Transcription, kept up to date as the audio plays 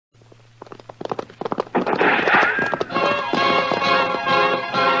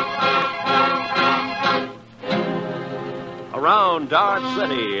downtown Dodge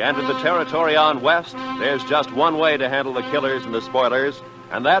City and in the territory on west, there's just one way to handle the killers and the spoilers,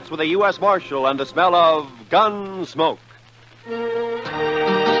 and that's with a U.S. Marshal and the smell of Gunsmoke.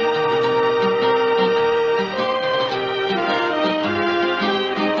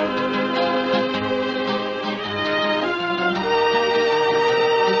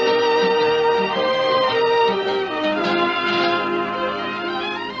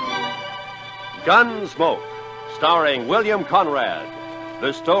 Gunsmoke, starring William Conrad.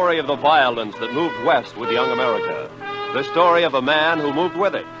 The story of the violence that moved west with young America. The story of a man who moved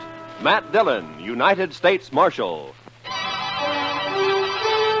with it. Matt Dillon, United States Marshal.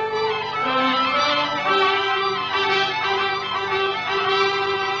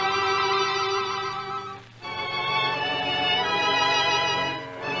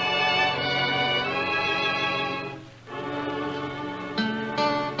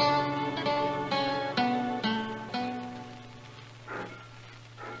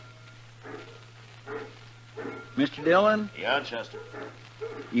 Mr. Dillon? Yeah, Chester.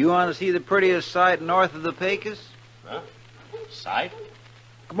 You want to see the prettiest sight north of the Pecos? Huh? Sight?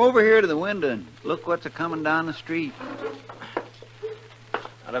 Come over here to the window and look what's a-coming down the street.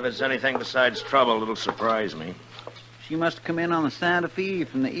 Not if it's anything besides trouble, it'll surprise me. She must have come in on the Santa Fe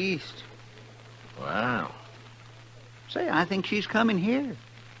from the east. Wow. Say, I think she's coming here.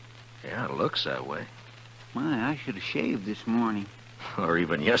 Yeah, it looks that way. My, I should have shaved this morning. Or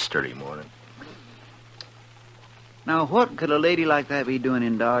even yesterday morning. Now, what could a lady like that be doing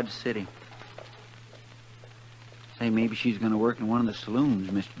in Dodge City? Say, maybe she's going to work in one of the saloons,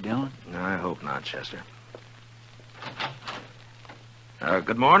 Mr. Dillon. I hope not, Chester.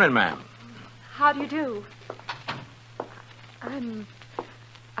 Good morning, ma'am. How do you do? I'm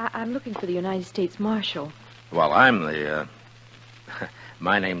looking for the United States Marshal. Well, I'm the,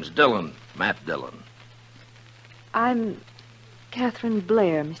 my name's Dillon, Matt Dillon. I'm Catherine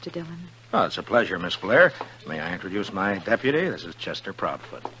Blair, Mr. Dillon. Oh, it's a pleasure, Miss Blair. May I introduce my deputy? This is Chester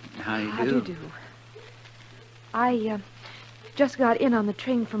Proudfoot. How do you do? How do you do? I just got in on the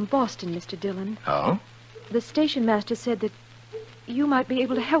train from Boston, Mr. Dillon. Oh? The station master said that you might be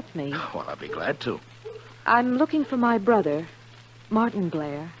able to help me. Well, I'll be glad to. I'm looking for my brother, Martin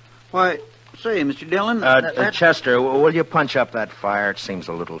Blair. Why, say, Mr. Dillon... Chester, will you punch up that fire? It seems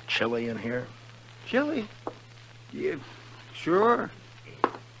a little chilly in here. Chilly? Yeah, sure.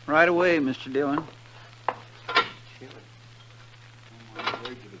 Right away, Mr. Dillon.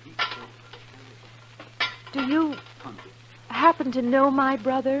 Do you happen to know my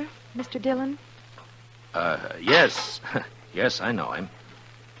brother, Mr. Dillon? Yes. Yes, I know him.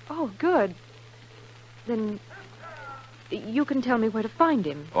 Oh, good. Then you can tell me where to find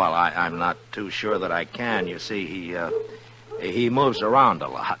him. Well, I'm not too sure that I can. You see, he moves around a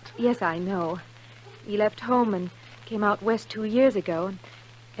lot. Yes, I know. He left home and came out west 2 years ago, and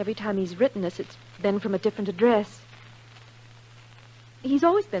every time he's written us, it's been from a different address. He's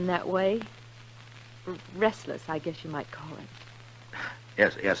always been that way. Restless, I guess you might call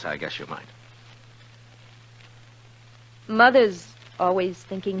it. Yes, I guess you might. Mother's always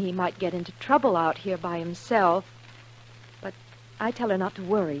thinking he might get into trouble out here by himself, but I tell her not to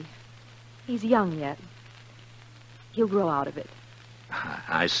worry. He's young yet. He'll grow out of it.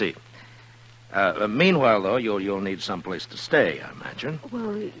 I see. Meanwhile, though, you'll need someplace to stay, I imagine.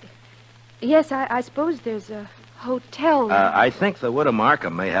 Well, yes, I suppose there's a hotel. I think the Widow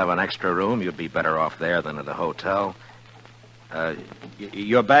Markham may have an extra room. You'd be better off there than at the hotel.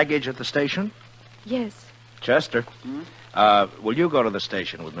 Your baggage at the station? Yes. Chester, will you go to the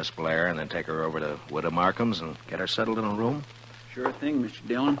station with Miss Blair and then take her over to Widow Markham's and get her settled in a room? Sure thing, Mr.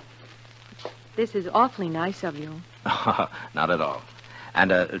 Dillon. This is awfully nice of you. Not at all.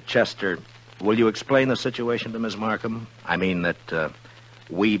 And, Chester, will you explain the situation to Miss Markham? I mean that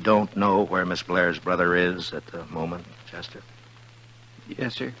we don't know where Miss Blair's brother is at the moment, Chester?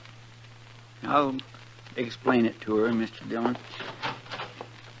 Yes, sir. I'll explain it to her, Mr. Dillon.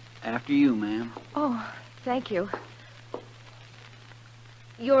 After you, ma'am. Oh, thank you.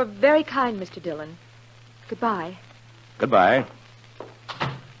 You're very kind, Mr. Dillon. Goodbye. Goodbye.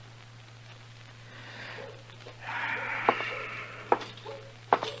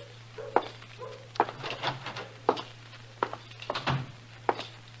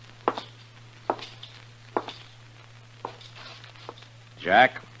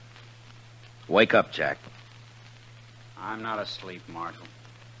 Jack? Wake up, Jack. I'm not asleep, Marshal.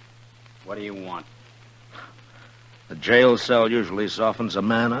 What do you want? The jail cell usually softens a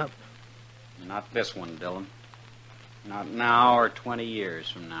man up. Not this one, Dillon. Not now or 20 years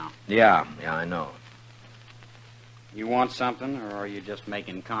from now. Yeah, I know. You want something, or are you just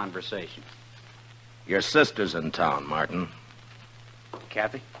making conversation? Your sister's in town, Martin.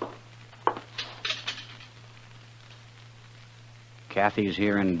 Kathy? Kathy's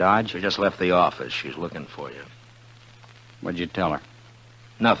here in Dodge? She just left the office. She's looking for you. What'd you tell her?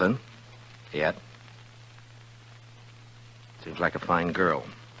 Nothing. Yet. Seems like a fine girl.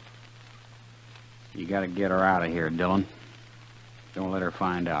 You gotta get her out of here, Dillon. Don't let her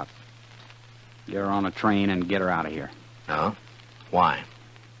find out. Get her on a train and get her out of here. No? Why?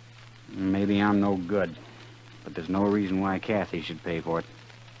 Maybe I'm no good, but there's no reason why Kathy should pay for it.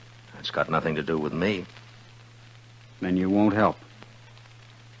 It's got nothing to do with me. Then you won't help.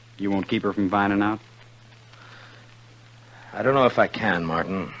 You won't keep her from finding out? I don't know if I can,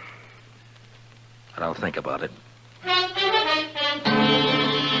 Martin. But I'll think about it.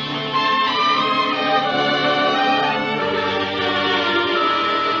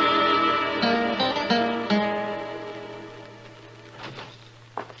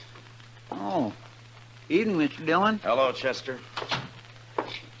 Oh, evening, Mr. Dillon. Hello, Chester.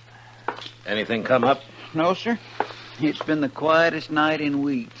 Anything come up? No, sir. It's been the quietest night in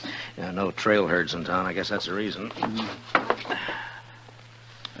weeks. Yeah, no trail herds in town. I guess that's the reason.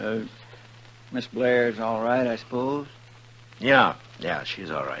 Miss Blair's all right, I suppose. Yeah, she's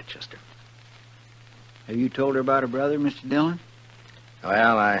all right, Chester. Have you told her about her brother, Mr. Dillon?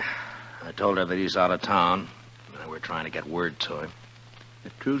 Well, I told her that he's out of town. We're trying to get word to him. The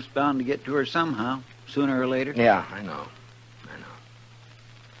truth's bound to get to her somehow, sooner or later. Yeah, I know.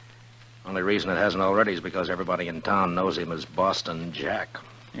 Only reason it hasn't already is because everybody in town knows him as Boston Jack.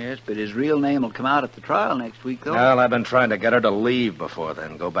 Yes, but his real name will come out at the trial next week, though. Well, I've been trying to get her to leave before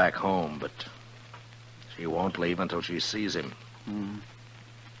then, go back home, but she won't leave until she sees him.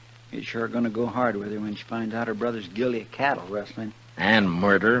 It's sure going to go hard with her when she finds out her brother's guilty of cattle rustling. And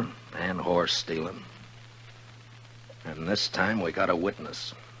murder, and horse stealing. And this time we got a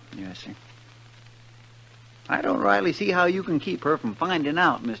witness. Yes, sir. I don't rightly see how you can keep her from finding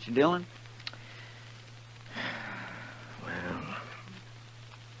out, Mr. Dillon. Well,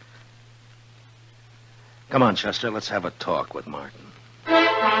 come on, Chester, let's have a talk with Martin.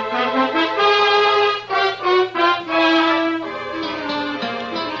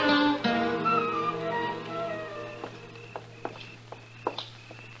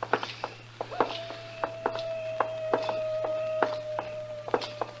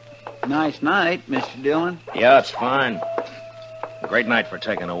 Nice night, Mr. Dillon. Yeah, it's fine. A great night for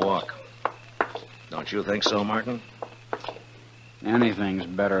taking a walk. Don't you think so, Martin? Anything's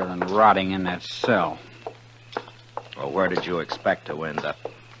better than rotting in that cell. Well, where did you expect to end up?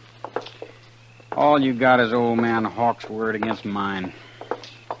 All you got is old man Hawk's word against mine.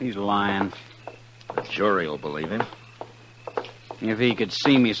 He's lying. The jury will believe him. If he could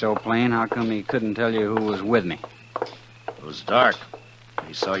see me so plain, how come he couldn't tell you who was with me? It was dark.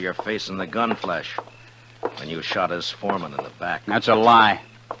 He saw your face in the gun flash when you shot his foreman in the back. That's a lie.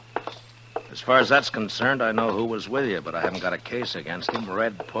 As far as that's concerned, I know who was with you, but I haven't got a case against him.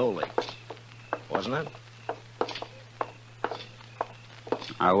 Red Poley. Wasn't it?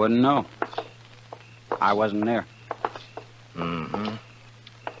 I wouldn't know. I wasn't there. Mm-hmm.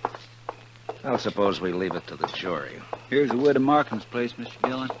 Well, suppose we leave it to the jury. Here's the wood of Markham's place, Mr.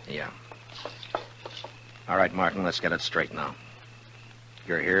 Dillon. Yeah. All right, Martin, let's get it straight now.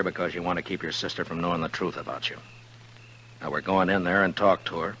 You're here because you want to keep your sister from knowing the truth about you. Now, we're going in there and talk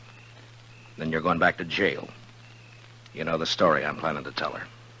to her. Then you're going back to jail. You know the story I'm planning to tell her.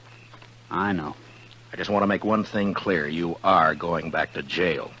 I know. I just want to make one thing clear. You are going back to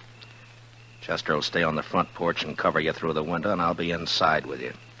jail. Chester will stay on the front porch and cover you through the window, and I'll be inside with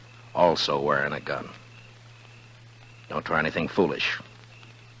you, also wearing a gun. Don't try anything foolish.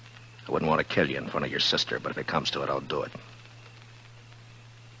 I wouldn't want to kill you in front of your sister, but if it comes to it, I'll do it.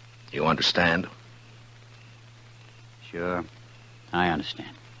 You understand? Sure. I understand.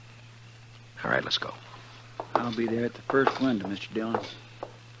 All right, let's go. I'll be there at the first window, Mr. Dillon.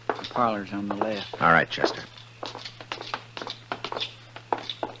 The parlor's on the left. All right, Chester.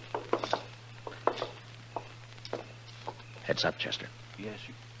 Heads up, Chester. Yes,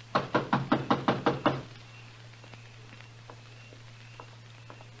 sir.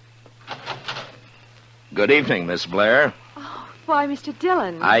 Good evening, Miss Blair. Oh, why, Mr.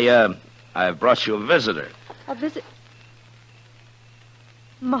 Dillon. I've brought you a visitor. A visit.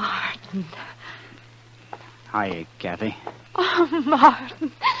 Martin. Hiya, Kathy. Oh,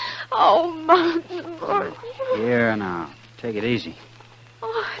 Martin. Oh, Martin. Here now. Take it easy.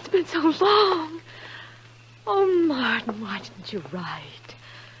 Oh, it's been so long. Oh, Martin, why didn't you write?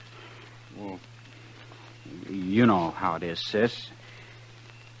 Well, you know how it is, sis.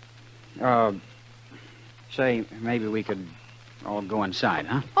 Say, maybe we could all go inside,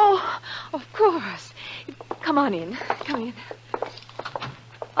 huh? Oh, of course. Come on in. Come in.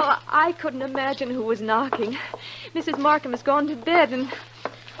 I couldn't imagine who was knocking. Mrs. Markham has gone to bed and...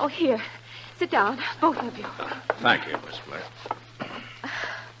 Oh, here. Sit down, both of you. Thank you, Miss Blair.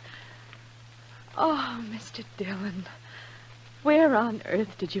 Oh, Mr. Dillon. Where on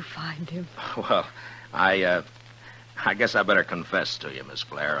earth did you find him? Well, I guess I better confess to you, Miss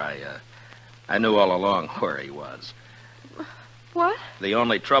Blair. I knew all along where he was. What? The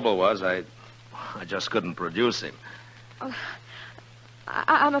only trouble was I just couldn't produce him. Oh,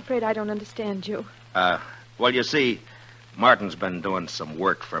 I'm afraid I don't understand you. Well, you see, Martin's been doing some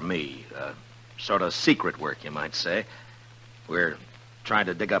work for me. Sort of secret work, you might say. We're trying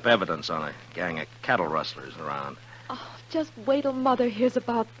to dig up evidence on a gang of cattle rustlers around. Oh, just wait till Mother hears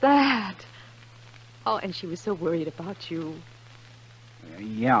about that. Oh, and she was so worried about you.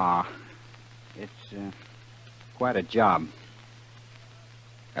 Yeah. It's quite a job.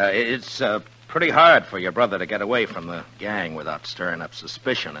 It's pretty hard for your brother to get away from the gang without stirring up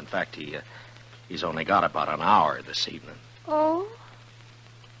suspicion. In fact, he's only got about an hour this evening. Oh?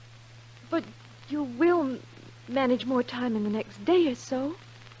 But you will manage more time in the next day or so.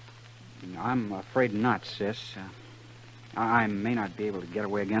 I'm afraid not, sis. I may not be able to get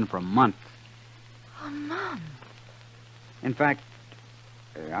away again for a month. A month? In fact,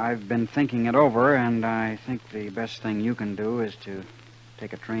 I've been thinking it over, and I think the best thing you can do is to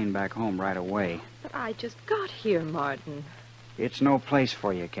take a train back home right away. But I just got here, Martin. It's no place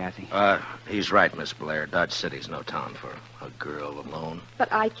for you, Kathy. He's right, Miss Blair. Dodge City's no town for a girl alone.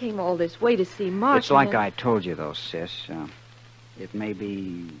 But I came all this way to see Martin. It's like I told you, though, sis. It may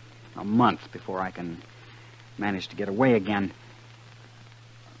be a month before I can manage to get away again.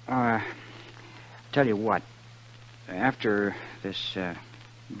 Tell you what. After this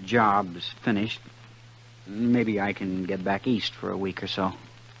job's finished, maybe I can get back east for a week or so.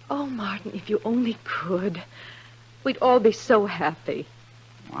 Oh, Martin, if you only could. We'd all be so happy.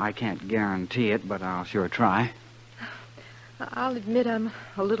 Well, I can't guarantee it, but I'll sure try. I'll admit I'm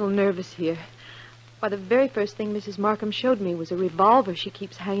a little nervous here. Why, the very first thing Mrs. Markham showed me was a revolver she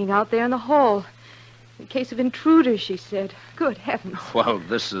keeps hanging out there in the hall. In case of intruders, she said. Good heavens. Well,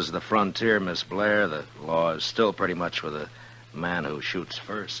 this is the frontier, Miss Blair. The law is still pretty much with the man who shoots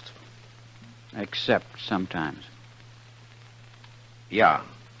first. Except sometimes. Yeah.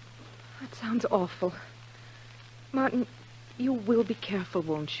 That sounds awful. Martin, you will be careful,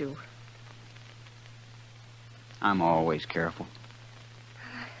 won't you? I'm always careful.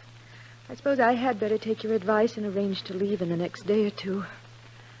 I suppose I had better take your advice and arrange to leave in the next day or two.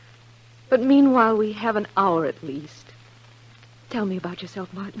 But meanwhile, we have an hour at least. Tell me about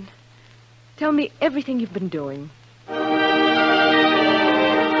yourself, Martin. Tell me everything you've been doing.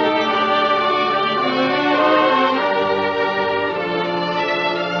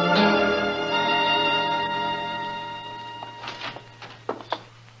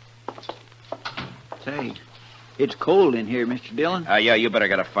 Say, it's cold in here, Mr. Dillon. Yeah, you better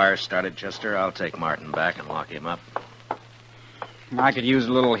get a fire started, Chester. I'll take Martin back and lock him up. I could use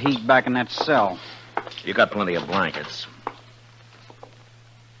a little heat back in that cell. You got plenty of blankets.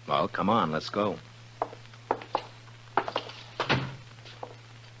 Well, come on, let's go.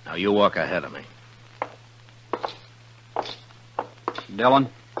 Now, you walk ahead of me. Dillon,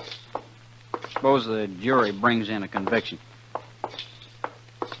 suppose the jury brings in a conviction.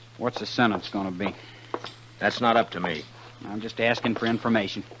 What's the sentence going to be? That's not up to me. I'm just asking for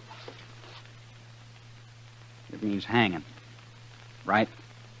information. It means hanging, right?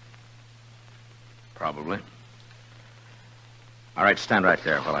 Probably. All right, stand right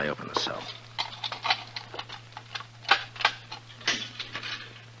there while I open the cell.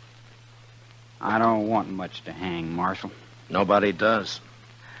 I don't want much to hang, Marshal. Nobody does.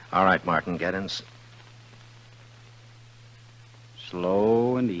 All right, Martin, get in.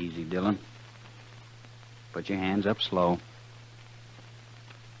 Slow and easy, Dillon. Put your hands up slow.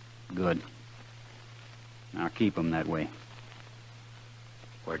 Good. Now keep them that way.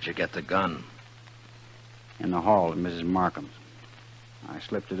 Where'd you get the gun? In the hall at Mrs. Markham's. I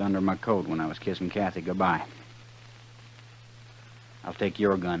slipped it under my coat when I was kissing Kathy goodbye. I'll take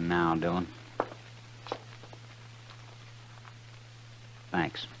your gun now, Dillon.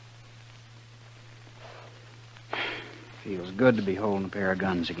 Thanks. Feels good to be holding a pair of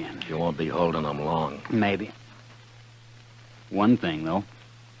guns again. You won't be holding them long. Maybe. One thing, though.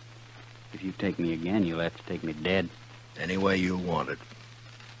 If you take me again, you'll have to take me dead. Any way you want it.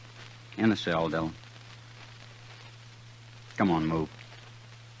 In the cell, Dillon. Come on, move.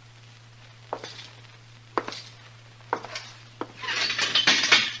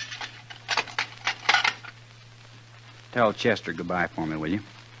 Tell Chester goodbye for me, will you?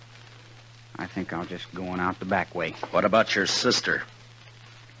 I think I'll just go on out the back way. What about your sister?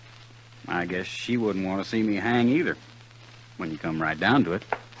 I guess she wouldn't want to see me hang either, when you come right down to it.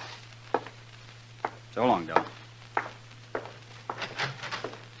 So long, Dillon.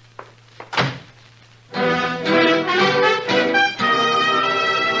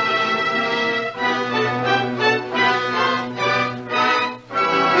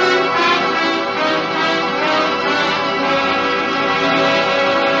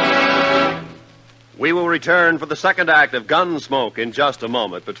 We will return for the second act of Gunsmoke in just a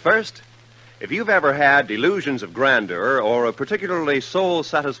moment. But first, if you've ever had delusions of grandeur or a particularly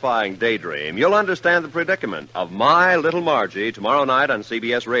soul-satisfying daydream, you'll understand the predicament of My Little Margie tomorrow night on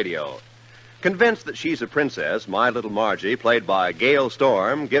CBS Radio. Convinced that she's a princess, My Little Margie, played by Gail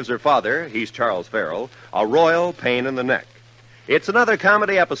Storm, gives her father, he's Charles Farrell, a royal pain in the neck. It's another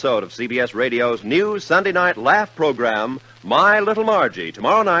comedy episode of CBS Radio's new Sunday night laugh program, My Little Margie,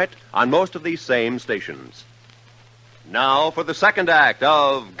 tomorrow night on most of these same stations. Now for the second act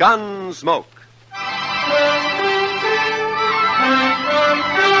of Gunsmoke.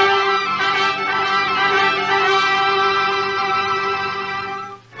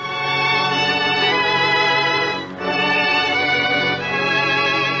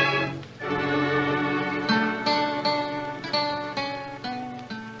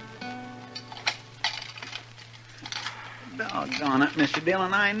 Doggone it, Mr.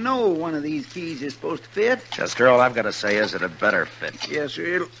 Dillon. I know one of these keys is supposed to fit. Chester, all I've got to say is that it better fit. Yes,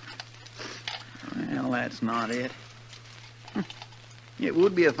 sir. Well, that's not it. It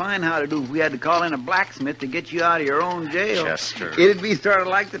would be a fine how-to-do if we had to call in a blacksmith to get you out of your own jail. Chester. It'd be sort of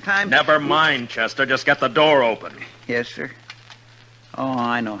like the time... Never mind, Chester. Just get the door open. Yes, sir. Oh,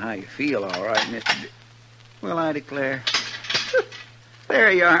 I know how you feel, all right, Mr. Well, I declare.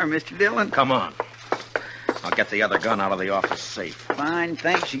 There you are, Mr. Dillon. Come on. I'll get the other gun out of the office safe. Fine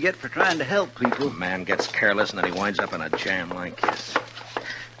thanks you get for trying to help people. A man gets careless and then he winds up in a jam like this.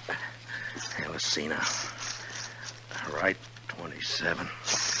 Here, let's see now. Right, 27.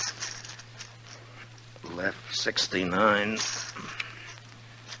 Left, 69.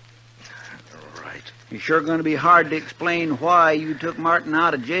 Right. It's sure going to be hard to explain why you took Martin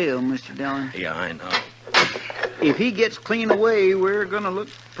out of jail, Mr. Dillon. Yeah, I know. If he gets clean away, we're going to look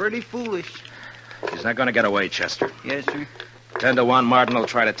pretty foolish. He's not going to get away, Chester. Yes, sir. 10-1, Martin will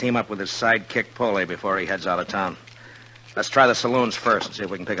try to team up with his sidekick Polly before he heads out of town. Let's try the saloons first and see if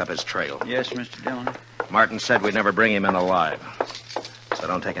we can pick up his trail. Yes, Mr. Dillon. Martin said we'd never bring him in alive, so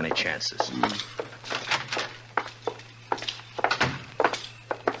don't take any chances.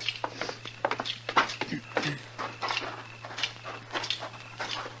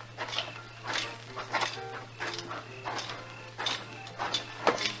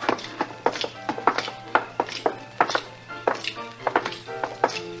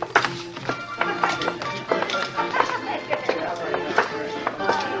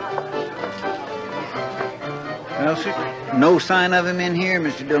 Well, sir, no sign of him in here,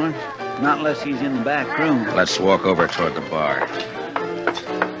 Mr. Dillon. Not unless he's in the back room. Let's walk over toward the bar.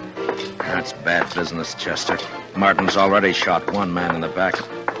 That's bad business, Chester. Martin's already shot one man in the back.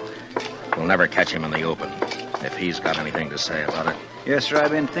 We'll never catch him in the open, if he's got anything to say about it. Yes, sir,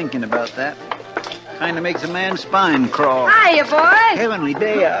 I've been thinking about that. Kind of makes a man's spine crawl. Hiya, boy. Heavenly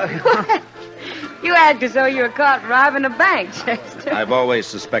day out. You act as though you were caught robbing a bank, Chester. I've always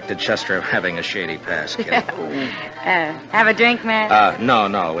suspected Chester of having a shady past, kid. Have a drink, man?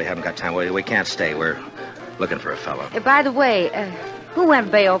 No, we haven't got time. We can't stay. We're looking for a fellow. By the way, who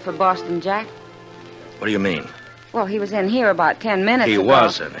went bail for Boston Jack? What do you mean? Well, he was in here about 10 minutes He ago.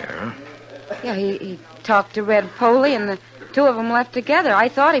 was in here, huh? Yeah, he talked to Red Poley, and the two of them left together. I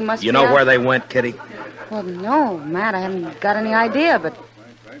thought he must You be know out- where they went, Kitty? Well, no, Matt, I haven't got any idea, but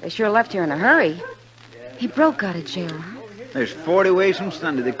they sure left here in a hurry. He broke out of jail, huh? There's 40 ways from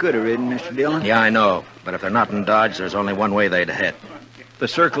Sunday they could have ridden, Mr. Dillon. Yeah, I know. But if they're not in Dodge, there's only one way they'd head. The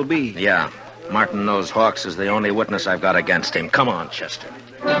Circle B. Yeah. Martin knows Hawks is the only witness I've got against him. Come on, Chester.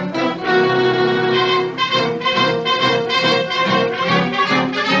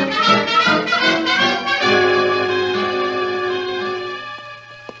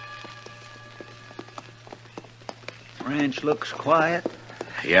 Ranch looks quiet.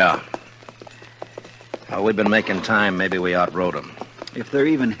 Yeah. Well, we've been making time. Maybe we outrode them. If they're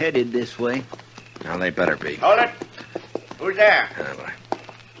even headed this way. Now, they better be. Hold it. Who's there?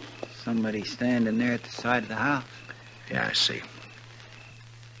 Somebody standing there at the side of the house. Yeah, I see.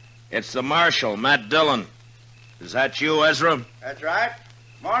 It's the marshal, Matt Dillon. Is that you, Ezra? That's right.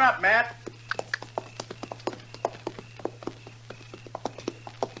 Come on up, Matt.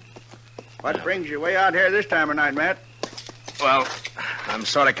 What brings you way out here this time of night, Matt? Well, I'm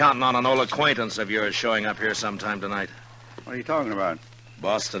sort of counting on an old acquaintance of yours showing up here sometime tonight. What are you talking about?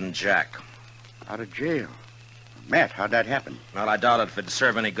 Boston Jack. Out of jail. Matt, how'd that happen? Well, I doubt if it'd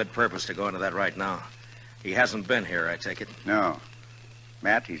serve any good purpose to go into that right now. He hasn't been here, I take it. No.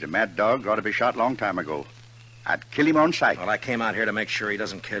 Matt, he's a mad dog. Ought to be shot long time ago. I'd kill him on sight. Well, I came out here to make sure he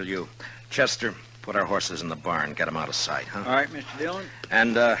doesn't kill you. Chester, put our horses in the barn. Get them out of sight, huh? All right, Mr. Dillon.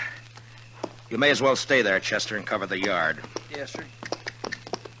 And, you may as well stay there, Chester, and cover the yard. Yes, sir.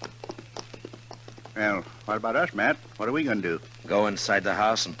 Well, what about us, Matt? What are we going to do? Go inside the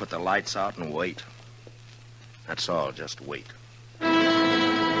house and put the lights out and wait. That's all, just wait.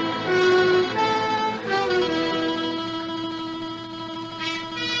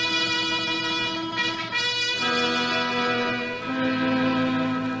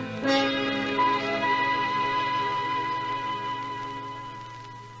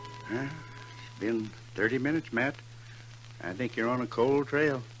 It's been 30 minutes, Matt. I think you're on a cold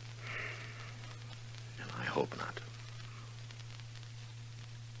trail. I hope not.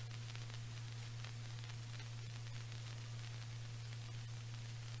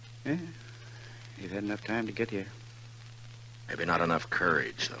 Yeah, you've had enough time to get here. Maybe not enough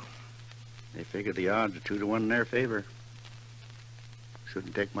courage, though. They figure the odds are 2-1 in their favor.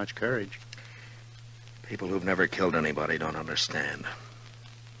 Shouldn't take much courage. People who've never killed anybody don't understand.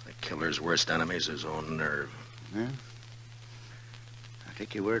 The killer's worst enemy is his own nerve. Yeah. I'll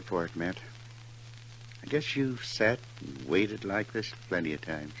take your word for it, Matt. I guess you've sat and waited like this plenty of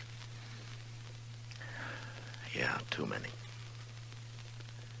times. Yeah, too many.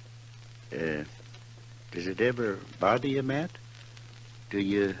 Does it ever bother you, Matt? Do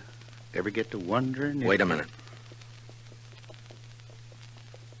you ever get to wondering? Wait a minute.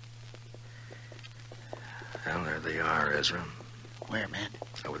 Well, there they are, Ezra. Where, Matt?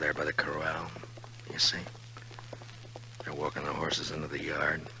 Over there by the corral. You see? They're walking the horses into the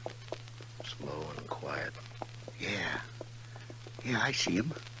yard. Slow and quiet. Yeah. Yeah, I see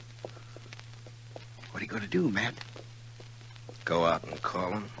him. What are you going to do, Matt? Go out and call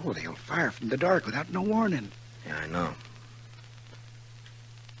them. Oh, they'll fire from the dark without no warning. Yeah, I know.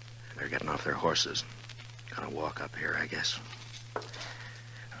 They're getting off their horses. Gonna walk up here, I guess.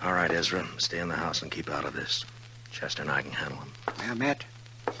 All right, Ezra. Stay in the house and keep out of this. Chester and I can handle them. Well, Matt,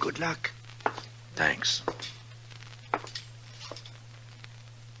 good luck. Thanks.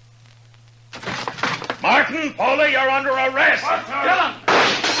 Martin, Foley, you're under arrest. Kill him!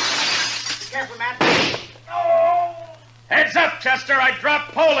 Be careful, Matt. Heads up, Chester. I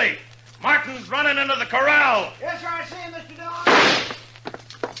dropped Foley. Martin's running into the corral. Yes, sir, I see him, Mr. Dillon.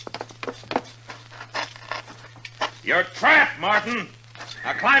 You're trapped, Martin.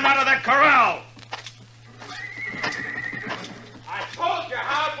 Now climb out of that corral. I told you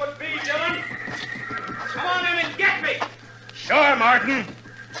how it would be, Dillon. Come on in and get me. Sure, Martin.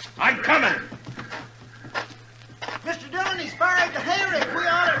 I'm coming. Mr. Dillon, he's fired the hayrick. We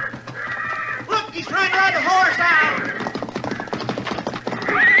ought to... Look, he's trying to ride the horse out.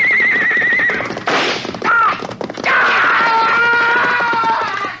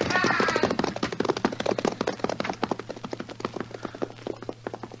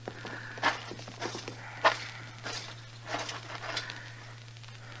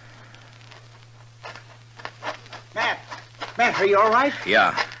 Matt, are you all right?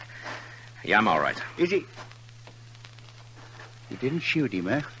 Yeah. Yeah, I'm all right. Is he... You didn't shoot him,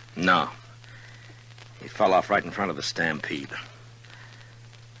 eh? No. He fell off right in front of the stampede.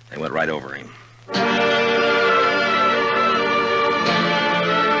 They went right over him.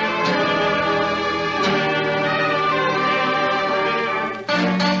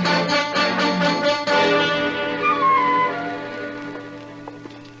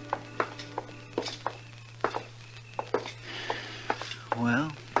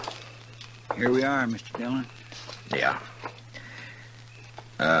 Well, here we are, Mr. Dillon. Yeah.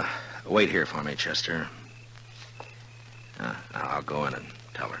 Wait here for me, Chester. I'll go in and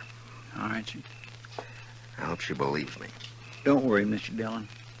tell her. All right, sir. I hope she believes me. Don't worry, Mr. Dillon.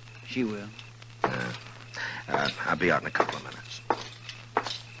 She will. I'll be out in a couple of minutes.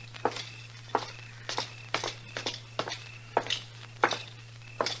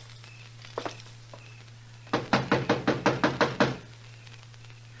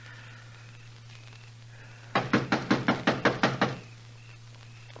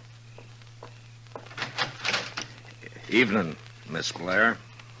 Evening, Miss Blair.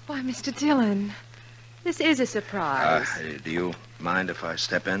 Why, Mr. Dillon, this is a surprise. Do you mind if I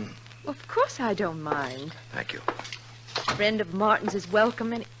step in? Of course I don't mind. Thank you. A friend of Martin's is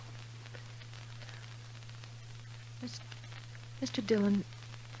welcome any... Mr. Dillon,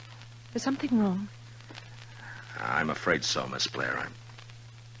 is something wrong? I'm afraid so, Miss Blair.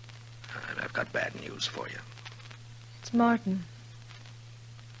 I've got bad news for you. It's Martin.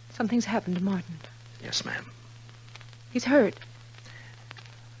 Something's happened to Martin. Yes, ma'am. He's hurt.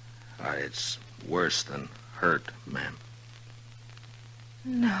 It's worse than hurt, ma'am.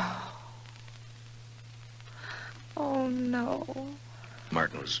 No. Oh, no.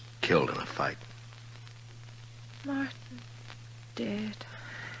 Martin was killed in a fight. Martin dead.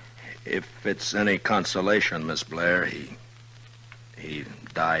 If it's any consolation, Miss Blair, he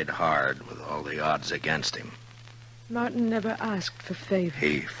died hard with all the odds against him. Martin never asked for favor.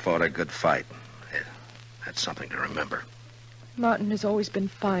 He fought a good fight. That's something to remember. Martin has always been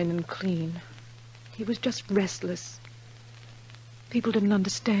fine and clean. He was just restless. People didn't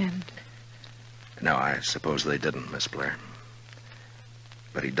understand. No, I suppose they didn't, Miss Blair.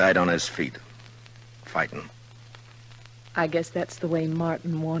 But he died on his feet, fighting. I guess that's the way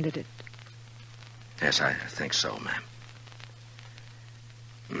Martin wanted it. Yes, I think so, ma'am.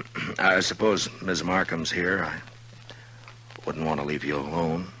 I suppose Miss Markham's here. I wouldn't want to leave you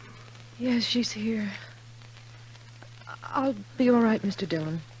alone. Yes, she's here. I'll be all right, Mr.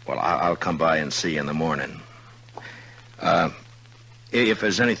 Dillon. Well, I'll come by and see you in the morning. If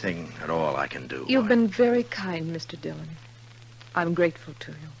there's anything at all I can do... You've been very kind, Mr. Dillon. I'm grateful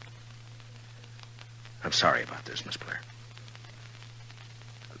to you. I'm sorry about this, Miss Blair.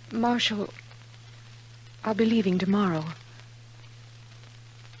 Marshal, I'll be leaving tomorrow.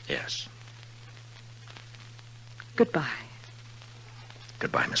 Yes. Goodbye.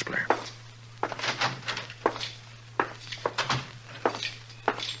 Goodbye, Miss Blair.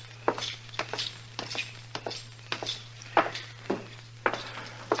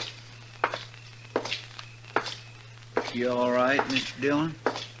 You all right, Mr. Dillon?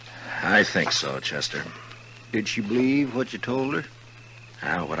 I think so, Chester. Did she believe what you told her?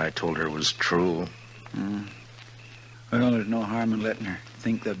 What I told her was true. Well, there's no harm in letting her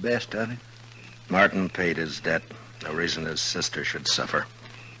think the best of it. Martin paid his debt. No reason his sister should suffer.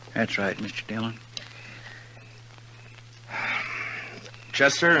 That's right, Mr. Dillon.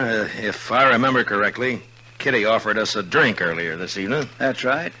 Chester, if I remember correctly, Kitty offered us a drink earlier this evening. That's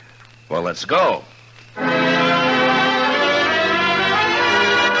right. Well, let's go.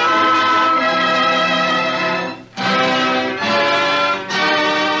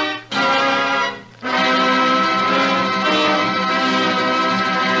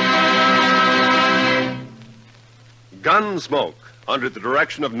 Gunsmoke, under the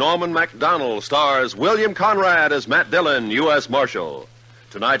direction of Norman MacDonald, stars William Conrad as Matt Dillon, U.S. Marshal.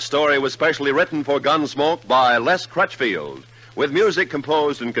 Tonight's story was specially written for Gunsmoke by Les Crutchfield, with music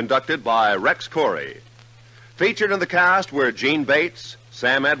composed and conducted by Rex Corey. Featured in the cast were Gene Bates,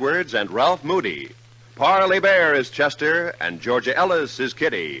 Sam Edwards, and Ralph Moody. Parley Bear is Chester, and Georgia Ellis is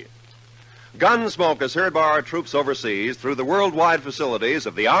Kitty. Gunsmoke is heard by our troops overseas through the worldwide facilities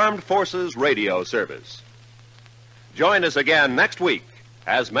of the Armed Forces Radio Service. Join us again next week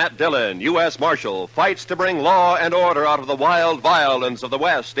as Matt Dillon, U.S. Marshal, fights to bring law and order out of the wild violence of the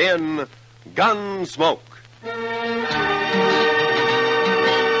West in Gunsmoke.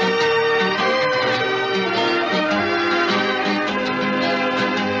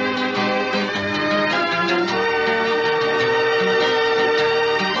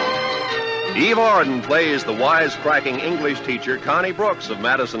 Eve Arden plays the wisecracking English teacher Connie Brooks of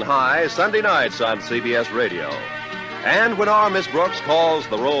Madison High Sunday nights on CBS Radio. And when our Miss Brooks calls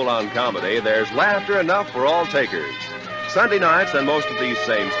the roll on comedy, there's laughter enough for all takers. Sunday nights on most of these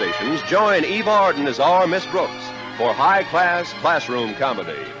same stations, join Eve Arden as our Miss Brooks for high-class classroom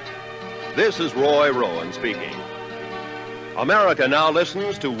comedy. This is Roy Rowan speaking. America now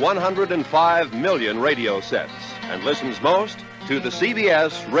listens to 105 million radio sets and listens most to the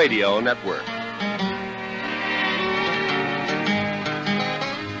CBS Radio Network.